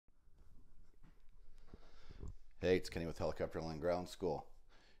Hey, it's Kenny with Helicopter Land Ground School.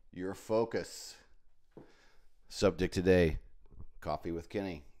 Your focus. Subject today, Coffee with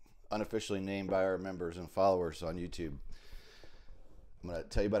Kenny. Unofficially named by our members and followers on YouTube. I'm going to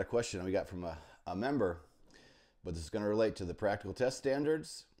tell you about a question we got from a member, but this is going to relate to the practical test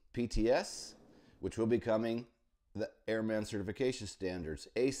standards, PTS, which will be becoming the Airman Certification Standards,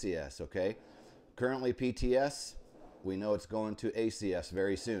 ACS, okay? Currently PTS, we know it's going to ACS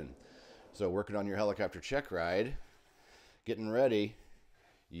very soon. So working on your helicopter check ride, getting ready,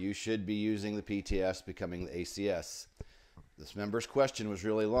 you should be using the PTS, becoming the ACS. This member's question was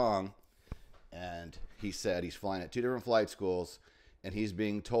really long, and he said he's flying at two different flight schools, and he's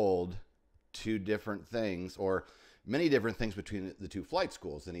being told two different things, or many different things between the two flight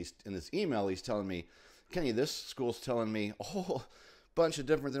schools. And he's in this email, he's telling me, Kenny, this school's telling me a whole bunch of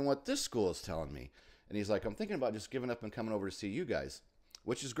different than what this school is telling me. And he's like, I'm thinking about just giving up and coming over to see you guys,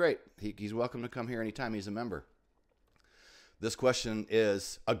 which is great. He's welcome to come here anytime he's a member. This question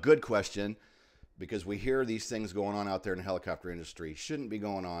is a good question because we hear these things going on out there in the helicopter industry. Shouldn't be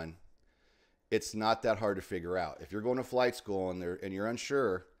going on. It's not that hard to figure out. If you're going to flight school and you're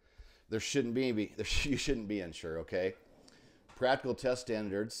unsure, you shouldn't be unsure, okay? Practical Test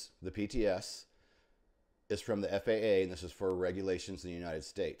Standards, the PTS, is from the FAA, and this is for regulations in the United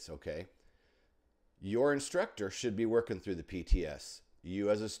States, okay? Your instructor should be working through the PTS.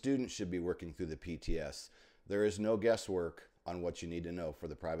 You as a student should be working through the PTS. There is no guesswork on what you need to know for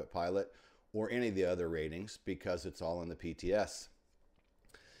the private pilot or any of the other ratings because it's all in the PTS.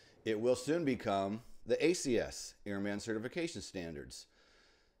 It will soon become the ACS, Airman Certification Standards.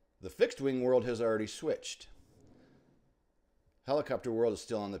 The fixed wing world has already switched. Helicopter world is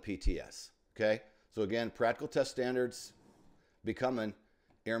still on the PTS, okay? So again, practical test standards becoming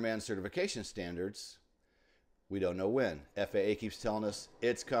Airman Certification Standards. We don't know when. FAA keeps telling us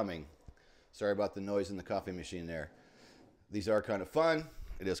it's coming. Sorry about the noise in the coffee machine there. These are kind of fun.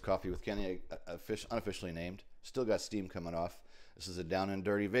 It is Coffee with Kenny, unofficially named. Still got steam coming off. This is a down and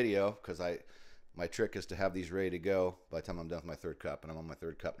dirty video because my trick is to have these ready to go by the time I'm done with my third cup, and I'm on my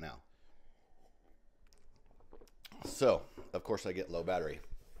third cup now. So, of course, I get low battery.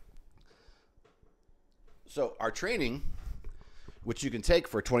 So our training, which you can take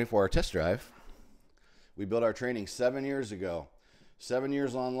for a 24-hour test drive, we built our training 7 years ago. 7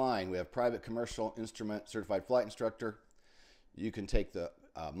 years online. We have private commercial instrument certified flight instructor. You can take the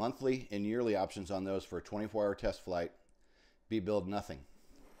monthly and yearly options on those for a 24-hour test flight. Be billed nothing.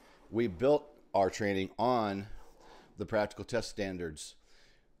 We built our training on the practical test standards.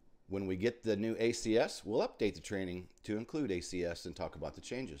 When we get the new ACS, we'll update the training to include ACS and talk about the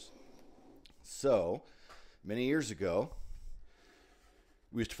changes. So, many years ago,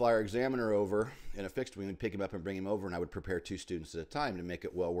 we used to fly our examiner over in a fixed wing. We'd pick him up and bring him over, and I would prepare two students at a time to make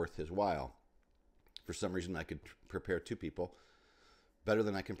it well worth his while. For some reason, I could prepare two people better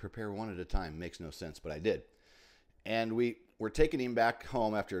than I can prepare one at a time. Makes no sense, but I did. And we were taking him back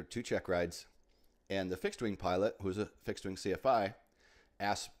home after two check rides, and the fixed wing pilot, who's a fixed wing CFI,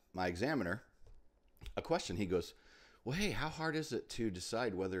 asked my examiner a question. He goes, well, hey, how hard is it to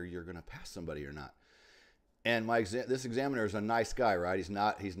decide whether you're going to pass somebody or not? And this examiner is a nice guy, right? He's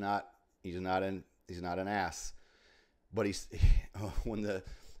not an ass. But when the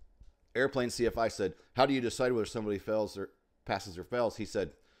airplane CFI said, how do you decide whether somebody fails or passes or fails? He said,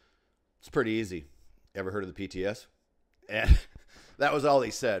 it's pretty easy. Ever heard of the PTS? And that was all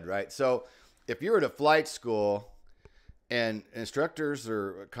he said, right? So if you're at a flight school and instructors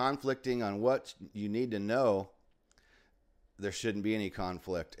are conflicting on what you need to know, there shouldn't be any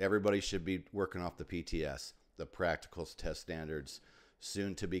conflict. Everybody should be working off the PTS, the practical test standards,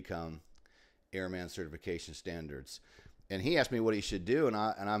 soon to become Airman Certification Standards. And he asked me what he should do, and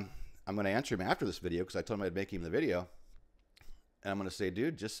I'm going to answer him after this video because I told him I'd make him the video. And I'm going to say,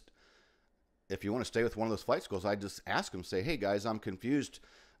 dude, just if you want to stay with one of those flight schools, I just ask him, say, hey guys, I'm confused.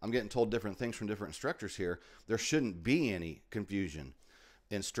 I'm getting told different things from different instructors here. There shouldn't be any confusion.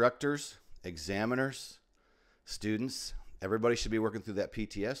 Instructors, examiners, students, everybody should be working through that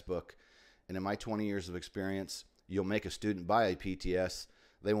PTS book. And in my 20 years of experience, you'll make a student buy a PTS.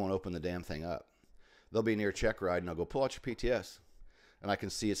 They won't open the damn thing up. They'll be near check ride, and I'll go, pull out your PTS. And I can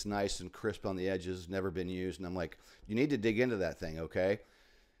see it's nice and crisp on the edges, never been used. And I'm like, you need to dig into that thing, okay?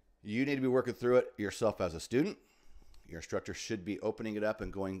 You need to be working through it yourself as a student. Your instructor should be opening it up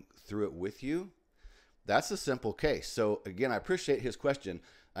and going through it with you. That's a simple case. So, again, I appreciate his question.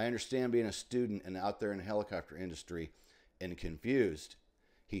 I understand being a student and out there in the helicopter industry and confused.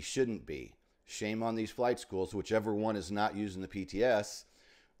 He shouldn't be. Shame on these flight schools, whichever one is not using the PTS,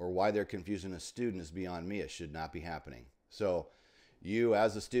 or why they're confusing a student is beyond me. It should not be happening. So you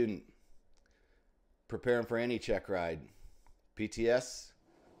as a student, preparing for any check ride. PTS,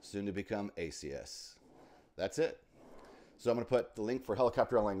 soon to become ACS. That's it. So I'm going to put the link for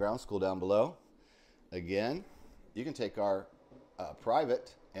Helicopter Online Ground School down below. Again, you can take our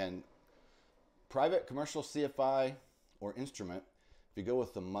private commercial CFI or instrument. If you go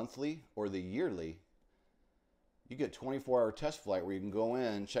with the monthly or the yearly, you get 24-hour test flight where you can go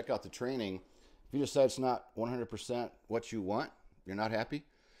in, check out the training. If you decide it's not 100% what you want, you're not happy,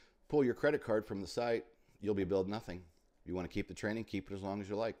 pull your credit card from the site, you'll be billed nothing. If you want to keep the training, keep it as long as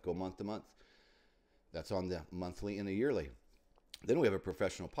you like. Go month to month. That's on the monthly and the yearly. Then we have a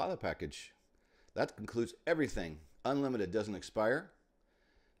professional pilot package. That includes everything. Unlimited, doesn't expire.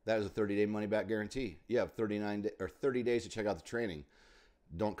 That is a 30-day money-back guarantee. You have 30 days to check out the training.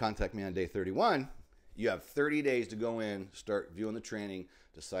 Don't contact me on day 31. You have 30 days to go in, start viewing the training,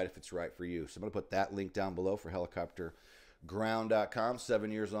 decide if it's right for you. So I'm going to put that link down below for helicopterground.com.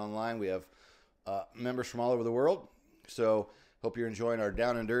 7 years online. We have members from all over the world. So hope you're enjoying our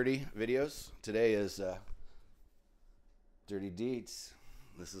down and dirty videos. Today is Dirty Deeds.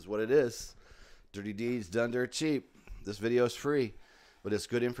 This is what it is. Dirty Deeds done dirt cheap. This video is free, but it's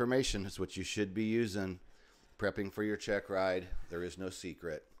good information. It's what you should be using. Prepping for your check ride. There is no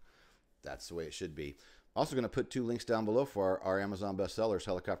secret. That's the way it should be. Also going to put 2 links down below for our Amazon bestsellers,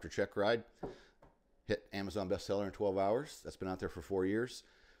 Helicopter Check Ride. Hit Amazon bestseller in 12 hours. That's been out there for 4 years.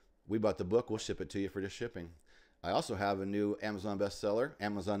 We bought the book. We'll ship it to you for just shipping. I also have a new Amazon bestseller,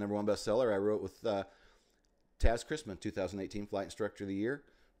 Amazon #1 bestseller I wrote with Taz Chrisman, 2018 Flight Instructor of the Year.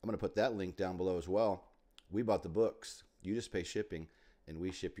 I'm going to put that link down below as well. We bought the books. You just pay shipping, and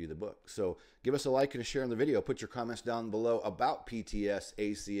we ship you the book. So give us a like and a share on the video. Put your comments down below about PTS,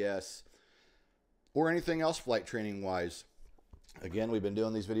 ACS, or anything else flight training-wise. Again, we've been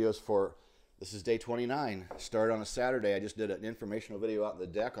doing these videos for, this is day 29. Started on a Saturday. I just did an informational video out on the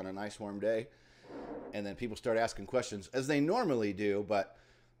deck on a nice warm day. And then people started asking questions, as they normally do, but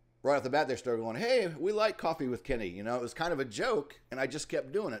right off the bat, they started going, hey, we like Coffee with Kenny. You know, it was kind of a joke, and I just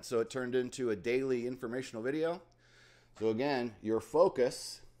kept doing it. So it turned into a daily informational video. So again, your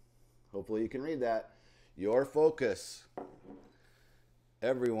focus, hopefully you can read that, your focus,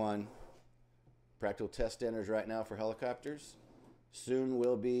 everyone, practical test standards right now for helicopters, soon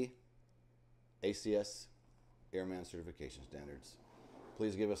will be ACS Airman certification standards.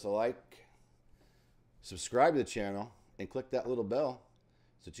 Please give us a like, subscribe to the channel, and click that little bell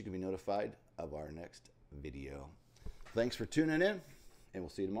so that you can be notified of our next video. Thanks for tuning in, and we'll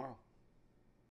see you tomorrow.